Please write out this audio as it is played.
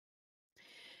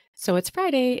So it's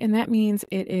Friday, and that means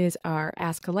it is our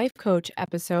Ask a Life Coach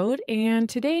episode. And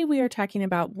today we are talking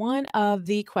about one of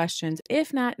the questions,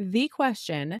 if not the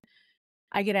question,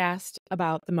 I get asked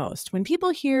about the most. When people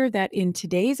hear that in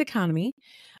today's economy,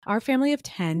 our family of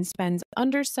 10 spends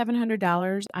under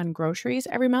 $700 on groceries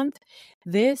every month,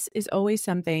 this is always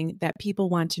something that people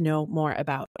want to know more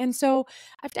about. And so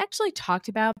I've actually talked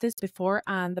about this before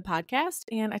on the podcast,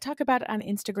 and I talk about it on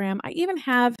Instagram. I even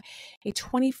have a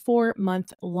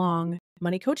 24-month long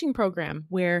money coaching program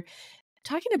where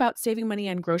talking about saving money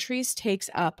on groceries takes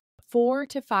up 4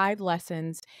 to 5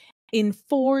 lessons in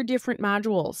 4 different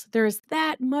modules. There's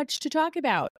that much to talk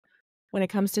about when it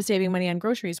comes to saving money on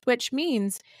groceries, which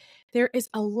means there is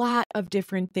a lot of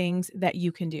different things that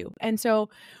you can do. And so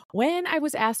when I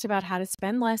was asked about how to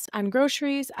spend less on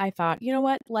groceries, I thought, you know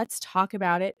what, let's talk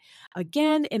about it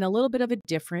again in a little bit of a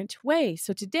different way.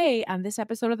 So today on this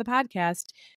episode of the podcast,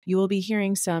 you will be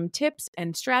hearing some tips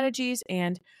and strategies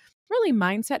and really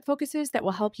mindset focuses that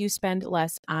will help you spend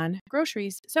less on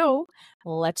groceries. So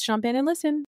let's jump in and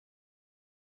listen.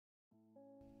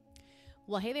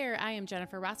 Well, hey there, I am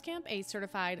Jennifer Roskamp, a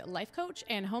certified life coach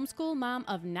and homeschool mom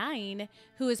of 9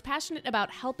 who is passionate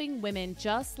about helping women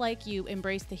just like you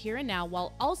embrace the here and now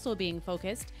while also being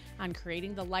focused on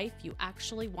creating the life you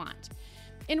actually want.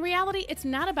 In reality, it's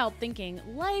not about thinking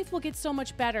life will get so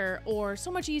much better or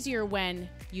so much easier when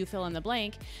you fill in the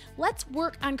blank. Let's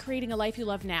work on creating a life you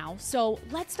love now. So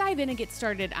let's dive in and get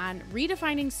started on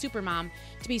redefining Supermom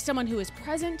to be someone who is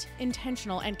present,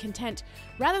 intentional, and content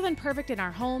rather than perfect in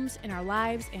our homes, in our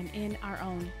lives, and in our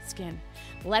own skin.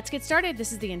 Let's get started.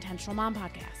 This is the Intentional Mom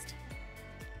Podcast.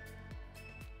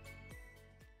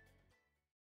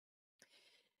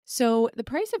 So the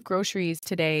price of groceries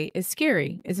today is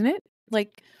scary, isn't it?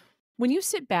 Like when you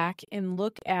sit back and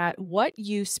look at what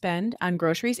you spend on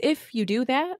groceries, if you do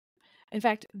that, in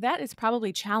fact, that is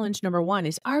probably challenge number 1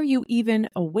 is, are you even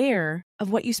aware of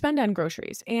what you spend on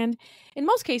groceries? And in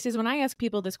most cases, when I ask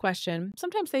people this question,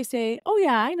 sometimes they say, oh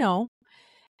yeah, I know.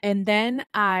 And then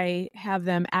I have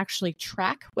them actually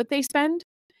track what they spend.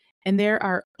 And there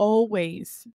are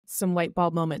always some light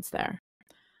bulb moments there.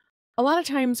 A lot of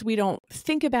times we don't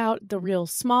think about the real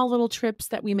small little trips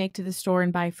that we make to the store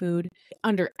and buy food,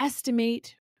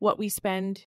 underestimate what we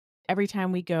spend every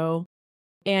time we go,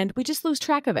 and we just lose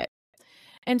track of it.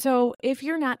 And so if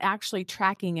you're not actually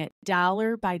tracking it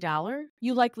dollar by dollar,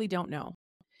 you likely don't know.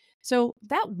 So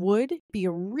that would be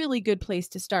a really good place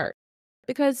to start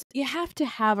because you have to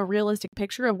have a realistic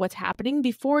picture of what's happening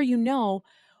before you know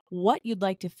what you'd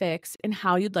like to fix and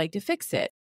how you'd like to fix it.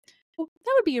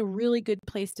 That would be a really good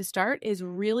place to start, is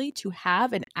really to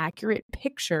have an accurate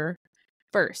picture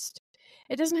first.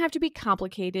 It doesn't have to be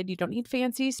complicated. You don't need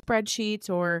fancy spreadsheets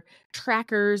or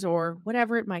trackers or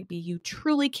whatever it might be. You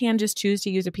truly can just choose to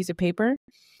use a piece of paper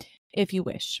if you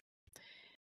wish.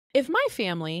 If my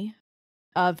family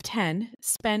of 10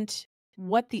 spent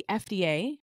what the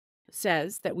FDA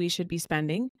says that we should be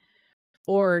spending,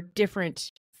 or different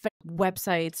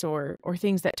websites or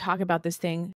things that talk about these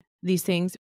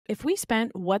things, if we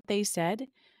spent what they said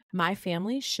my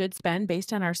family should spend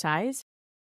based on our size,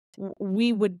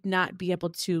 we would not be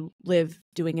able to live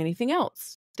doing anything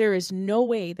else. There is no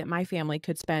way that my family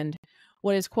could spend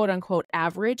what is quote unquote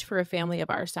average for a family of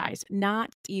our size,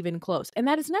 not even close. And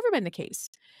that has never been the case.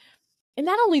 And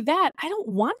not only that, I don't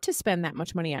want to spend that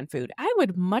much money on food. I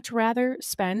would much rather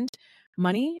spend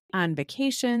money on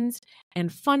vacations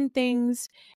and fun things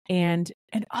and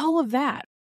all of that.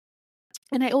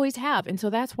 And I always have. And so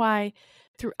that's why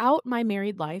throughout my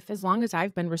married life, as long as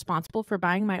I've been responsible for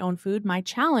buying my own food, my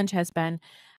challenge has been,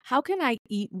 how can I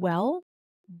eat well,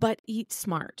 but eat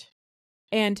smart?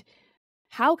 And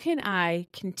how can I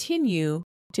continue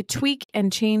to tweak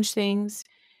and change things?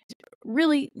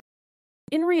 Really,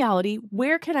 in reality,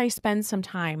 where can I spend some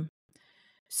time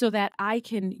so that I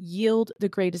can yield the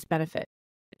greatest benefit?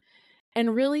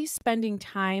 And really spending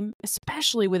time,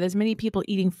 especially with as many people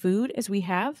eating food as we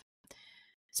have,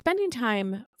 spending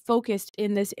time focused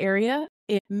in this area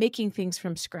in making things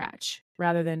from scratch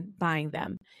rather than buying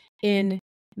them, in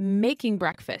making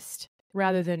breakfast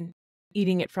rather than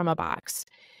eating it from a box,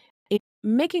 in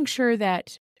making sure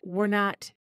that we're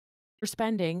not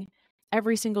spending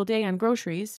every single day on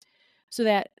groceries so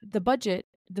that the budget,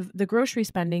 the grocery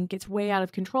spending gets way out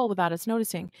of control without us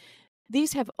noticing.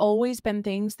 These have always been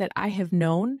things that I have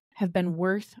known have been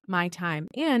worth my time.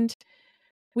 And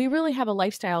we really have a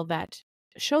lifestyle that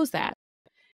shows that.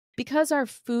 Because our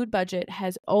food budget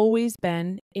has always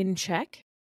been in check,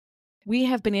 we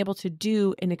have been able to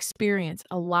do and experience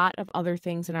a lot of other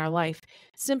things in our life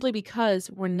simply because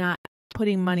we're not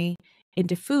putting money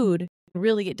into food.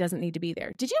 Really, it doesn't need to be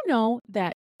there. Did you know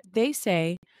that they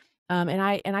say, and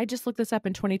I just looked this up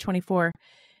in 2024.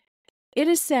 It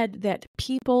is said that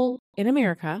people in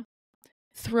America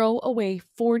throw away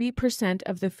 40%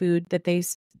 of the food that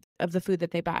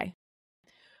they buy.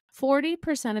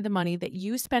 40% of the money that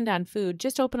you spend on food,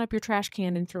 just open up your trash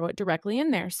can and throw it directly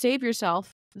in there. Save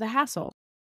yourself the hassle.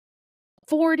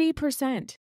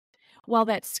 40%. While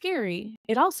that's scary,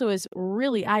 it also is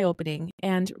really eye-opening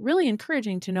and really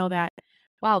encouraging to know that,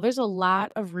 wow, there's a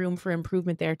lot of room for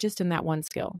improvement there just in that one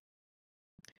skill.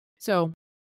 So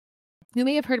you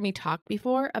may have heard me talk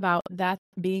before about that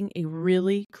being a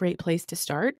really great place to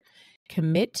start.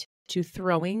 Commit to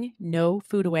throwing no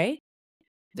food away.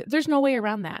 There's no way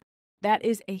around that. That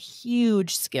is a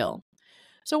huge skill.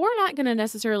 So we're not going to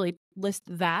necessarily list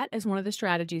that as one of the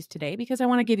strategies today because I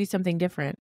want to give you something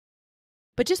different.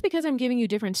 But just because I'm giving you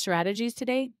different strategies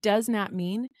today does not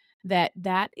mean that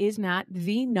that is not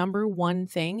the number one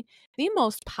thing, the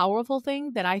most powerful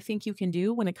thing that I think you can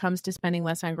do when it comes to spending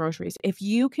less on groceries. If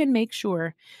you can make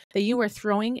sure that you are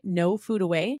throwing no food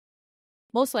away,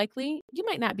 most likely you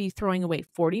might not be throwing away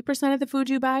 40% of the food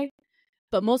you buy,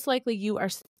 but most likely you are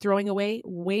throwing away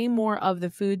way more of the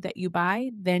food that you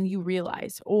buy than you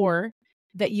realize or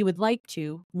that you would like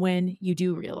to when you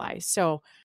do realize. So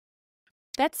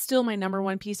that's still my number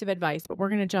one piece of advice, but we're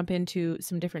going to jump into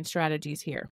some different strategies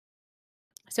here.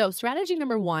 So strategy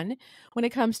number one, when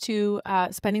it comes to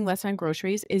spending less on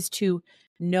groceries, is to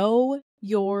know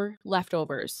your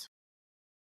leftovers.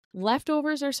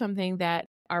 Leftovers are something that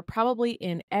are probably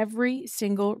in every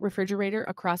single refrigerator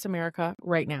across America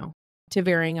right now to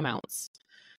varying amounts.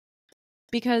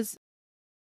 Because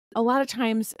a lot of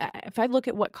times, if I look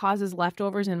at what causes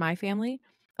leftovers in my family,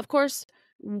 of course,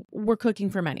 we're cooking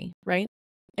for many, right?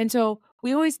 And so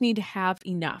we always need to have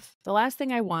enough. The last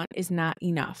thing I want is not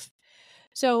enough.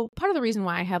 So part of the reason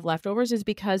why I have leftovers is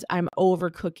because I'm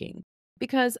overcooking.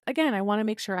 Because again, I want to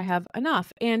make sure I have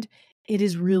enough. And it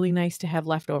is really nice to have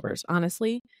leftovers.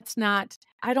 Honestly, it's not,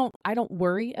 I don't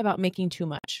worry about making too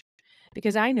much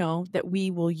because I know that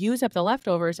we will use up the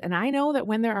leftovers. And I know that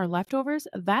when there are leftovers,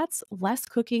 that's less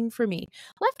cooking for me.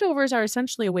 Leftovers are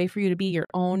essentially a way for you to be your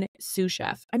own sous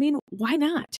chef. I mean, why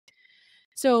not?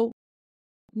 So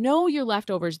know your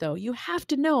leftovers though. You have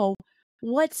to know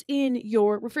what's in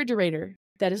your refrigerator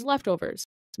that is leftovers.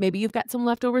 Maybe you've got some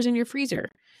leftovers in your freezer.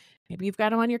 Maybe you've got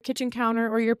them on your kitchen counter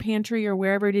or your pantry or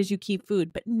wherever it is you keep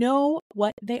food, but know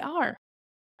what they are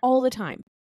all the time.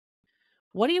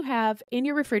 What do you have in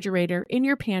your refrigerator, in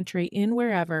your pantry, in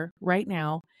wherever right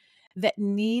now that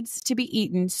needs to be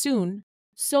eaten soon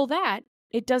so that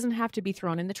it doesn't have to be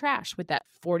thrown in the trash with that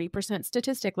 40%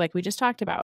 statistic like we just talked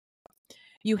about?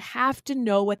 You have to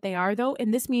know what they are though,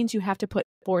 and this means you have to put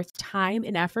forth time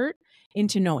and effort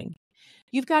into knowing.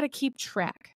 You've got to keep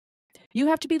track. You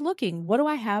have to be looking, what do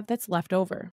I have that's left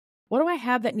over? What do I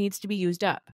have that needs to be used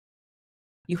up?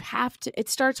 You have to, it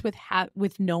starts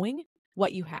with knowing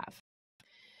what you have.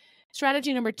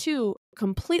 Strategy number 2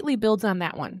 completely builds on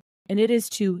that one, and it is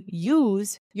to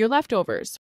use your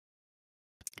leftovers.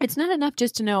 It's not enough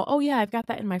just to know, oh yeah, I've got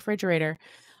that in my refrigerator.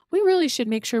 We really should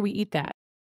make sure we eat that.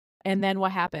 And then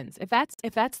what happens? If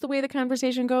that's the way the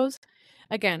conversation goes,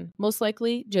 again, most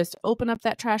likely just open up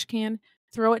that trash can,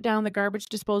 throw it down the garbage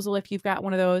disposal if you've got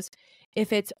one of those.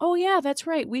 If it's, oh yeah, that's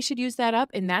right, we should use that up,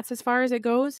 and that's as far as it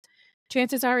goes,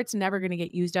 chances are it's never going to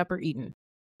get used up or eaten.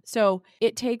 So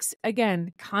it takes,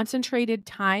 again, concentrated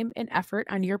time and effort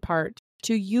on your part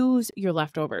to use your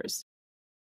leftovers.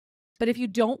 But if you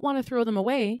don't want to throw them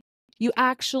away, you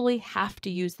actually have to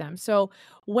use them. So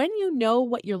when you know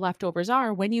what your leftovers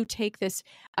are, when you take this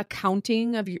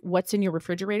accounting of what's in your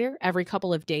refrigerator every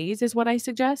couple of days is what I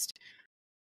suggest.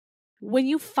 When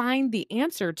you find the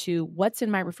answer to what's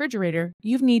in my refrigerator,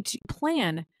 you need to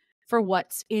plan for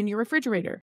what's in your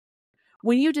refrigerator.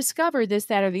 When you discover this,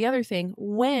 that, or the other thing,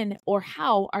 when or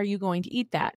how are you going to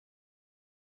eat that?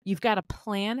 You've got to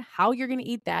plan how you're going to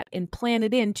eat that and plan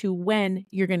it into when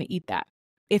you're going to eat that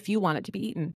if you want it to be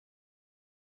eaten.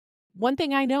 One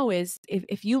thing I know is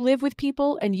if you live with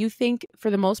people and you think, for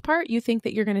the most part, you think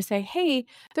that you're going to say, hey,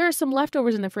 there are some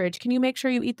leftovers in the fridge. Can you make sure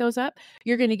you eat those up?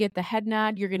 You're going to get the head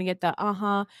nod. You're going to get the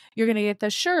you're going to get the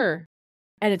sure.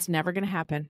 And it's never going to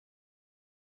happen.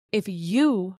 If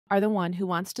you are the one who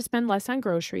wants to spend less on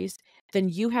groceries, then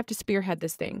you have to spearhead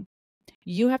this thing.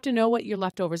 You have to know what your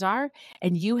leftovers are,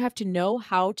 and you have to know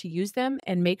how to use them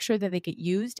and make sure that they get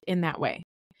used in that way.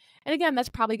 And again, that's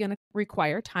probably going to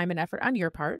require time and effort on your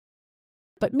part.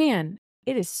 But man,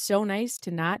 it is so nice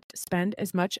to not spend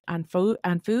as much on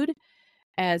food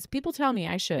as people tell me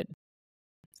I should.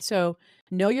 So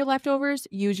know your leftovers,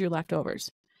 use your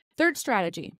leftovers. Third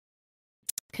strategy,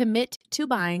 Commit to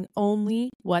buying only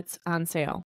what's on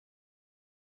sale.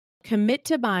 Commit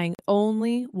to buying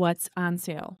only what's on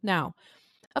sale. Now,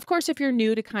 of course, if you're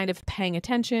new to kind of paying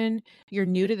attention, you're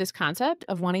new to this concept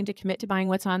of wanting to commit to buying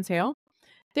what's on sale,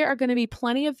 there are going to be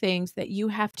plenty of things that you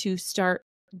have to start,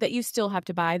 that you still have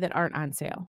to buy that aren't on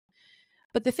sale.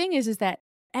 But the thing is that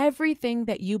everything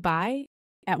that you buy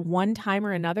at one time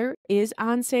or another is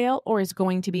on sale or is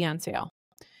going to be on sale.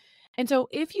 And so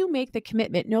if you make the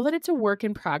commitment, know that it's a work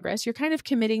in progress. You're kind of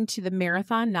committing to the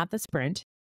marathon, not the sprint.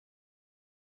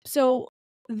 So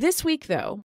this week,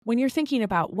 though, when you're thinking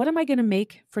about what am I going to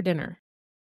make for dinner,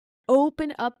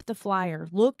 open up the flyer,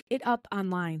 look it up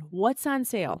online. What's on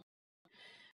sale?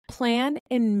 Plan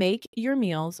and make your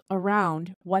meals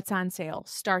around what's on sale.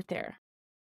 Start there.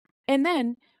 And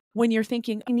then when you're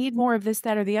thinking, I need more of this,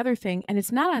 that, or the other thing, and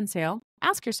it's not on sale,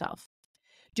 ask yourself,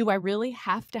 do I really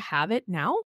have to have it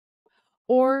now?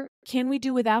 Or can we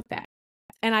do without that?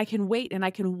 And I can wait and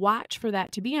I can watch for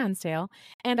that to be on sale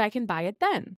and I can buy it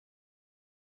then.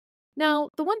 Now,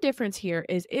 the one difference here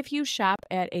is if you shop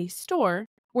at a store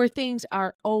where things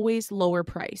are always lower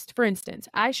priced. For instance,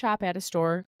 I shop at a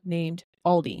store named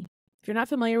Aldi. If you're not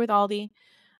familiar with Aldi,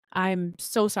 I'm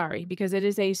so sorry because it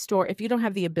is a store. If you don't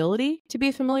have the ability to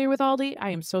be familiar with Aldi,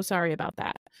 I am so sorry about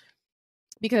that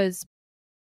because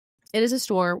it is a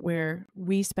store where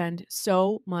we spend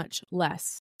so much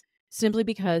less simply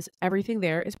because everything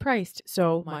there is priced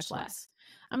so much less.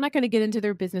 I'm not going to get into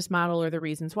their business model or the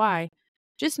reasons why.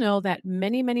 Just know that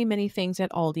many, many, many things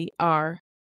at Aldi are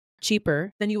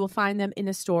cheaper than you will find them in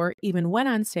a store, even when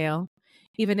on sale,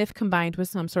 even if combined with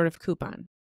some sort of coupon.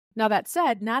 Now, that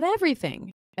said, not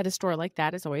everything at a store like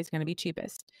that is always going to be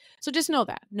cheapest. So just know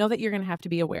that. Know that you're going to have to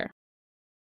be aware.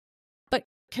 But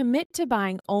commit to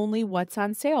buying only what's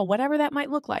on sale, whatever that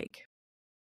might look like.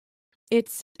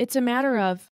 It's a matter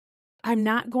of, I'm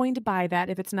not going to buy that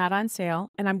if it's not on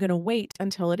sale, and I'm going to wait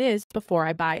until it is before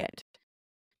I buy it.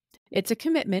 It's a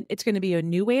commitment. It's going to be a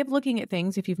new way of looking at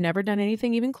things if you've never done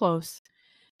anything even close.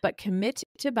 But commit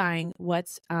to buying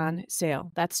what's on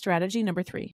sale. That's strategy number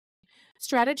 3.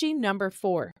 Strategy number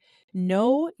 4,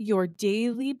 know your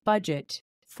daily budget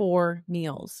for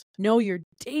meals. Know your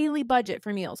daily budget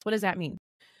for meals. What does that mean?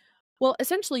 Well,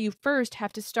 essentially, you first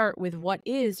have to start with what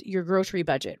is your grocery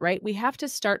budget, right? We have to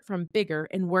start from bigger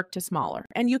and work to smaller.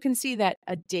 And you can see that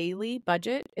a daily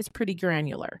budget is pretty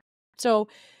granular. So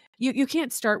you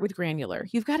can't start with granular.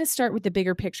 You've got to start with the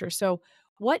bigger picture. So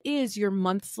what is your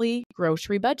monthly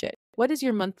grocery budget? What is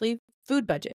your monthly food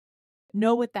budget?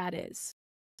 Know what that is.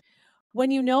 When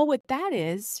you know what that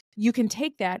is, you can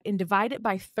take that and divide it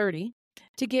by 30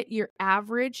 to get your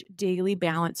average daily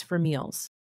balance for meals.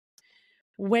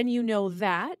 When you know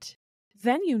that,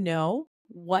 then you know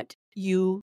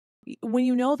when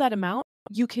you know that amount,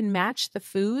 you can match the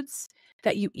foods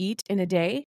that you eat in a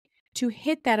day to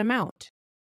hit that amount.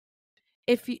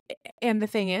 And the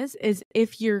thing is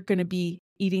if you're going to be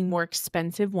eating more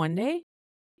expensive one day,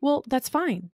 well, that's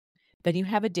fine. Then you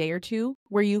have a day or two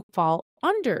where you fall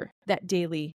under that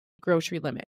daily grocery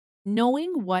limit.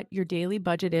 Knowing what your daily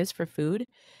budget is for food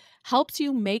helps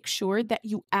you make sure that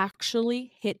you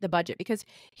actually hit the budget, because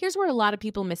here's where a lot of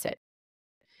people miss it.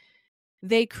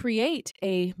 They create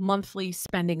a monthly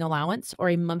spending allowance or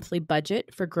a monthly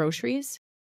budget for groceries,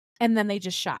 and then they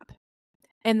just shop.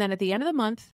 And then at the end of the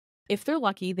month, if they're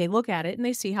lucky, they look at it and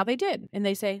they see how they did. And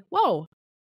they say, whoa,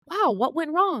 wow, what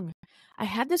went wrong? I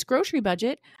had this grocery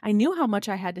budget. I knew how much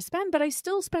I had to spend, but I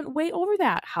still spent way over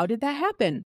that. How did that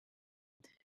happen?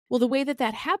 Well, the way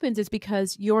that happens is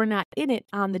because you're not in it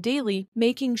on the daily,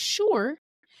 making sure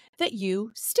that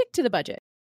you stick to the budget.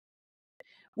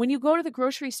 When you go to the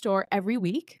grocery store every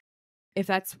week, if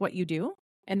that's what you do,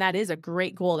 and that is a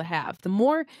great goal to have,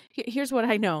 here's what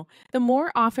I know, the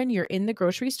more often you're in the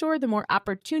grocery store, the more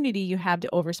opportunity you have to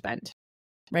overspend,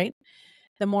 right?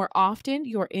 The more often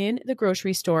you're in the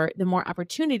grocery store, the more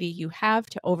opportunity you have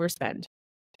to overspend.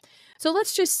 So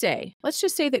let's just say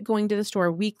that going to the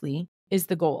store weekly is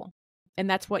the goal. And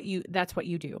that's what you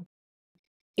do.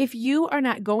 If you are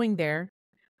not going there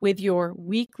with your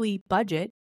weekly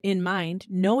budget in mind,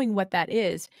 knowing what that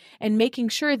is, and making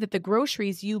sure that the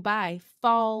groceries you buy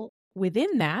fall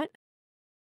within that,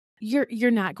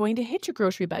 you're not going to hit your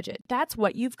grocery budget. That's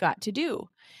what you've got to do.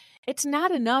 It's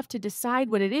not enough to decide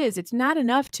what it is. It's not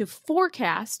enough to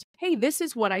forecast, hey, this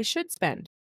is what I should spend.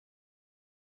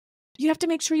 You have to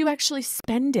make sure you actually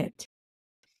spend it.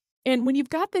 And when you've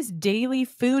got this daily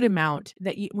food amount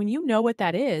when you know what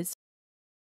that is,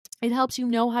 it helps you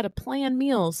know how to plan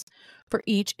meals for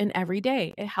each and every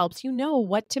day. It helps you know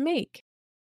what to make.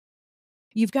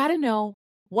 You've got to know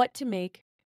what to make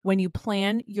when you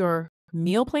plan your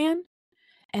meal plan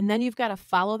And then you've got to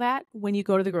follow that when you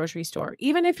go to the grocery store.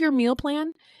 Even if your meal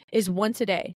plan is once a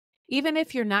day, even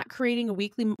if you're not creating a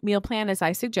weekly meal plan as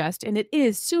I suggest, and it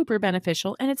is super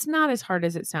beneficial and it's not as hard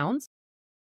as it sounds.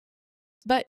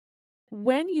 But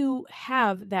when you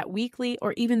have that weekly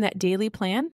or even that daily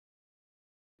plan,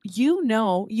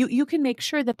 you can make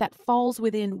sure that that falls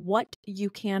within what you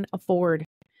can afford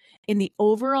in the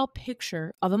overall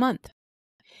picture of a month.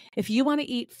 If you want to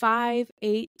eat 5,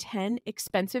 8, 10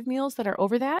 expensive meals that are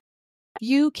over that,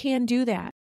 you can do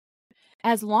that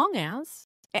as long as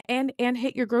and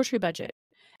hit your grocery budget.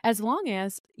 As long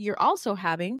as you're also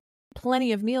having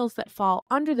plenty of meals that fall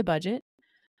under the budget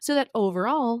so that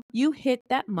overall you hit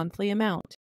that monthly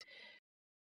amount.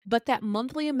 But that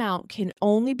monthly amount can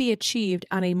only be achieved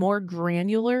on a more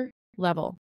granular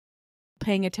level,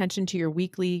 paying attention to your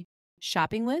weekly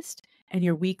shopping list and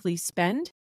your weekly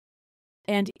spend,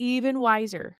 and even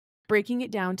wiser, breaking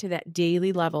it down to that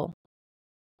daily level.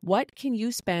 What can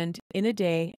you spend in a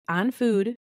day on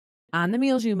food, on the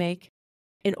meals you make,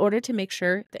 in order to make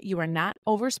sure that you are not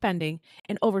overspending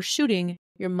and overshooting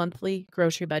your monthly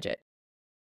grocery budget?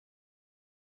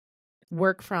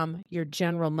 Work from your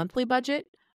general monthly budget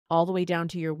all the way down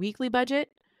to your weekly budget,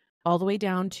 all the way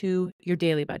down to your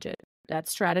daily budget. That's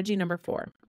strategy number 4.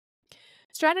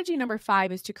 Strategy number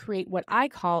 5 is to create what I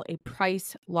call a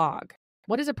price log.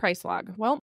 What is a price log?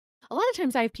 Well, a lot of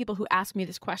times I have people who ask me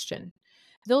this question.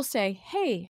 They'll say,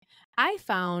 hey, I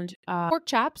found pork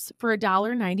chops for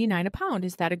 $1.99 a pound.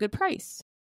 Is that a good price?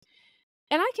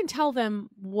 And I can tell them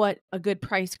what a good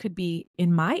price could be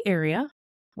in my area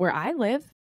where I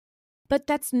live, but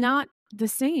that's not the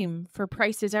same for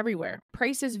prices everywhere.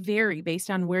 Prices vary based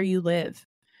on where you live,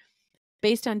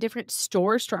 based on different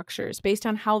store structures, based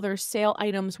on how their sale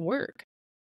items work.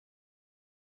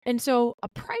 And so a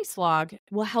price log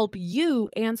will help you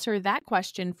answer that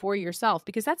question for yourself,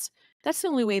 because that's the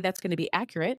only way that's going to be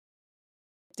accurate.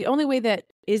 The only way that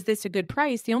is this a good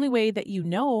price, the only way that you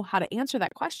know how to answer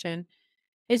that question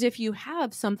is if you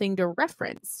have something to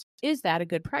reference. Is that a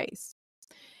good price?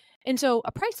 And so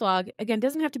a price log, again,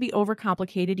 doesn't have to be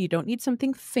overcomplicated. You don't need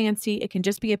something fancy. It can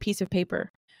just be a piece of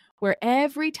paper where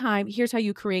every time, here's how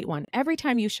you create one. Every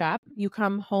time you shop, you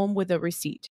come home with a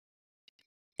receipt.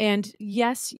 And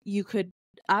yes, you could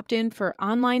opt in for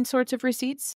online sorts of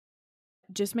receipts.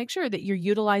 Just make sure that you're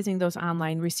utilizing those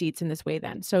online receipts in this way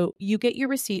then. So you get your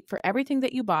receipt for everything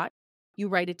that you bought, you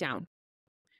write it down.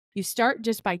 You start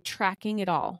just by tracking it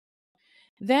all.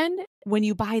 Then when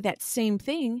you buy that same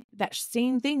thing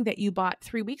that you bought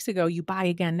 3 weeks ago, you buy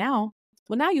again now.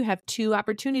 Well, now you have 2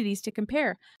 opportunities to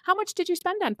compare. How much did you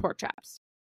spend on pork chops?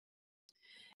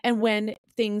 And when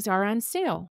things are on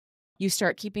sale, you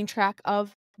start keeping track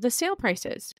of the sale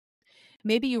prices.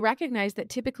 Maybe you recognize that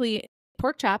typically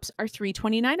pork chops are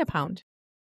 $3.29 a pound,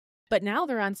 but now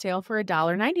they're on sale for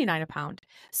 $1.99 a pound.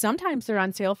 Sometimes they're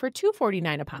on sale for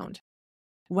 $2.49 a pound.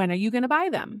 When are you going to buy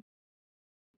them?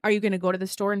 Are you going to go to the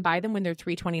store and buy them when they're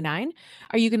 $3.29?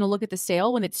 Are you going to look at the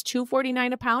sale when it's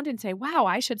 $2.49 a pound and say, wow,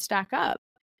 I should stock up?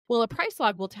 Well, a price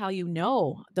log will tell you,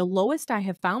 no, the lowest I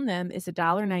have found them is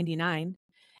 $1.99.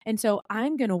 And so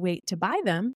I'm going to wait to buy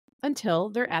them until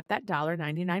they're at that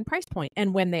 $1.99 price point.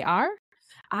 And when they are,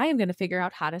 I am going to figure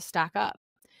out how to stock up,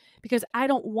 because I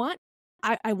want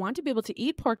to be able to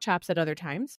eat pork chops at other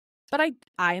times, but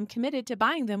I am committed to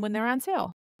buying them when they're on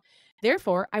sale.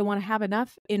 Therefore, I want to have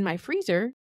enough in my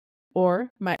freezer, or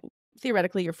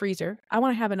theoretically your freezer. I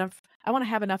want to have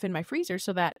enough in my freezer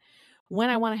so that when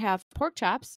I want to have pork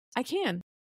chops, I can,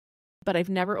 but I've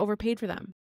never overpaid for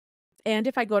them. And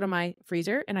if I go to my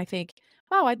freezer and I think,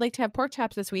 wow, I'd like to have pork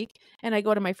chops this week, and I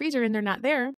go to my freezer and they're not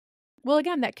there, well,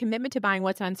 again, that commitment to buying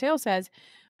what's on sale says,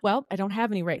 well, I don't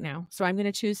have any right now, so I'm going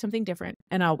to choose something different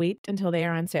and I'll wait until they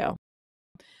are on sale.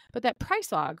 But that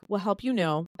price log will help you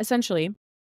know, essentially,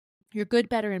 your good,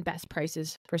 better, and best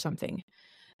prices for something.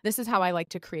 This is how I like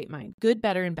to create mine. Good,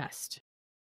 better, and best.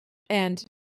 And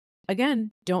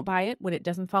again, don't buy it when it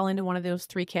doesn't fall into one of those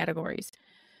 3 categories.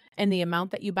 And the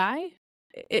amount that you buy,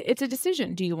 it's a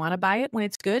decision. Do you want to buy it when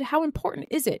it's good? How important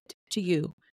is it to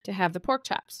you to have the pork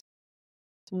chops?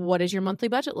 What does your monthly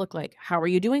budget look like? How are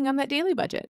you doing on that daily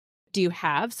budget? Do you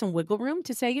have some wiggle room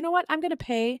to say, you know what, I'm going to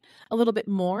pay a little bit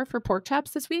more for pork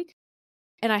chops this week,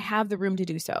 and I have the room to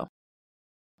do so?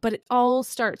 But it all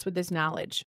starts with this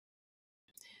knowledge.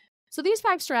 So these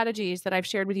 5 strategies that I've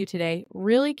shared with you today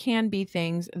really can be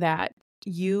things that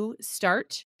you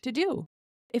start to do.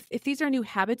 If these are new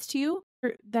habits to you,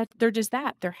 they're just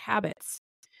that, they're habits.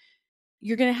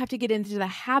 You're going to have to get into the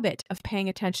habit of paying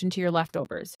attention to your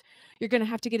leftovers. You're going to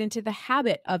have to get into the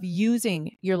habit of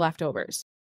using your leftovers.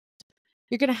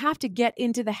 You're going to have to get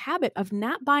into the habit of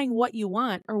not buying what you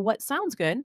want or what sounds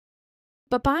good,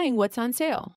 but buying what's on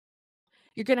sale.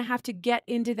 You're going to have to get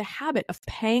into the habit of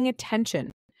paying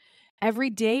attention every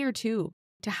day or two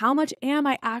to how much am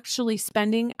I actually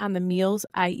spending on the meals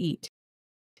I eat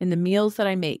and the meals that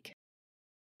I make.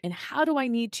 And how do I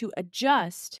need to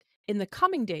adjust in the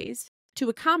coming days to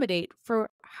accommodate for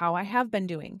how I have been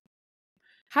doing?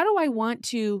 How do I want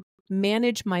to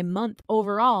manage my month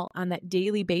overall on that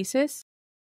daily basis?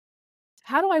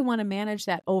 How do I want to manage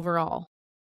that overall?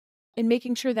 And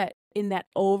making sure that in that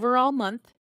overall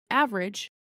month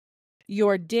average,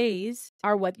 your days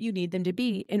are what you need them to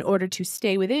be in order to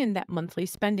stay within that monthly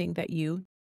spending that you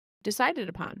decided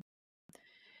upon.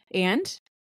 And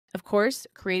of course,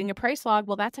 creating a price log,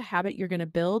 well, that's a habit you're going to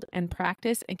build and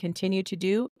practice and continue to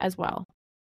do as well.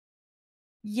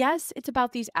 Yes, it's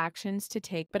about these actions to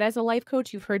take, but as a life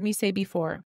coach, you've heard me say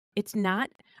before, it's not,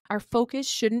 our focus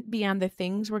shouldn't be on the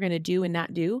things we're going to do and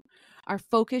not do. Our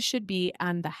focus should be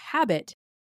on the habit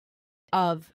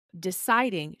of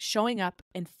deciding, showing up,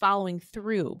 and following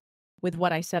through with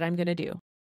what I said I'm going to do.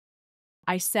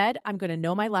 I said I'm going to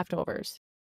know my leftovers.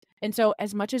 And so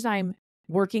as much as I'm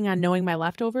working on knowing my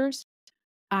leftovers,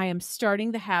 I am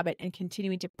starting the habit and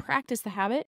continuing to practice the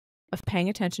habit of paying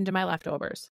attention to my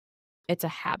leftovers. It's a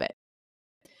habit.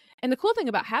 And the cool thing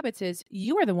about habits is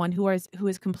you are the one who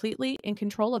is completely in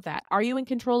control of that. Are you in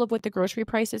control of what the grocery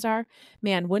prices are?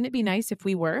 Man, wouldn't it be nice if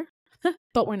we were?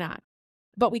 But we're not.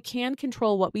 But we can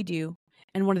control what we do.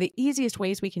 And one of the easiest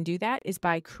ways we can do that is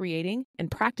by creating and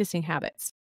practicing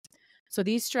habits. So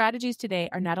these strategies today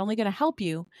are not only going to help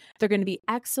you, they're going to be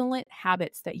excellent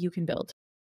habits that you can build.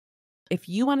 If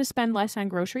you want to spend less on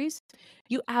groceries,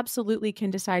 you absolutely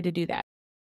can decide to do that.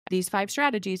 These 5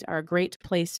 strategies are a great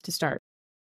place to start.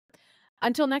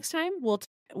 Until next time,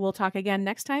 we'll talk again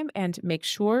next time, and make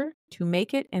sure to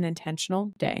make it an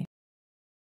intentional day.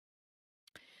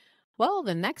 Well,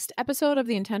 the next episode of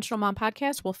the Intentional Mom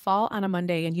Podcast will fall on a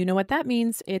Monday, and you know what that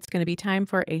means. It's going to be time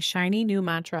for a shiny new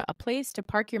mantra, a place to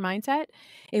park your mindset,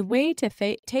 a way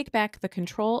to take back the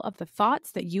control of the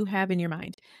thoughts that you have in your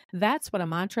mind. That's what a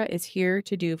mantra is here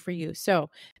to do for you. So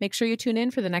make sure you tune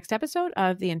in for the next episode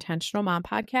of the Intentional Mom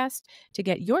Podcast to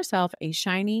get yourself a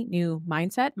shiny new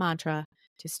mindset mantra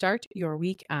to start your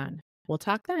week on. We'll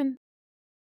talk then.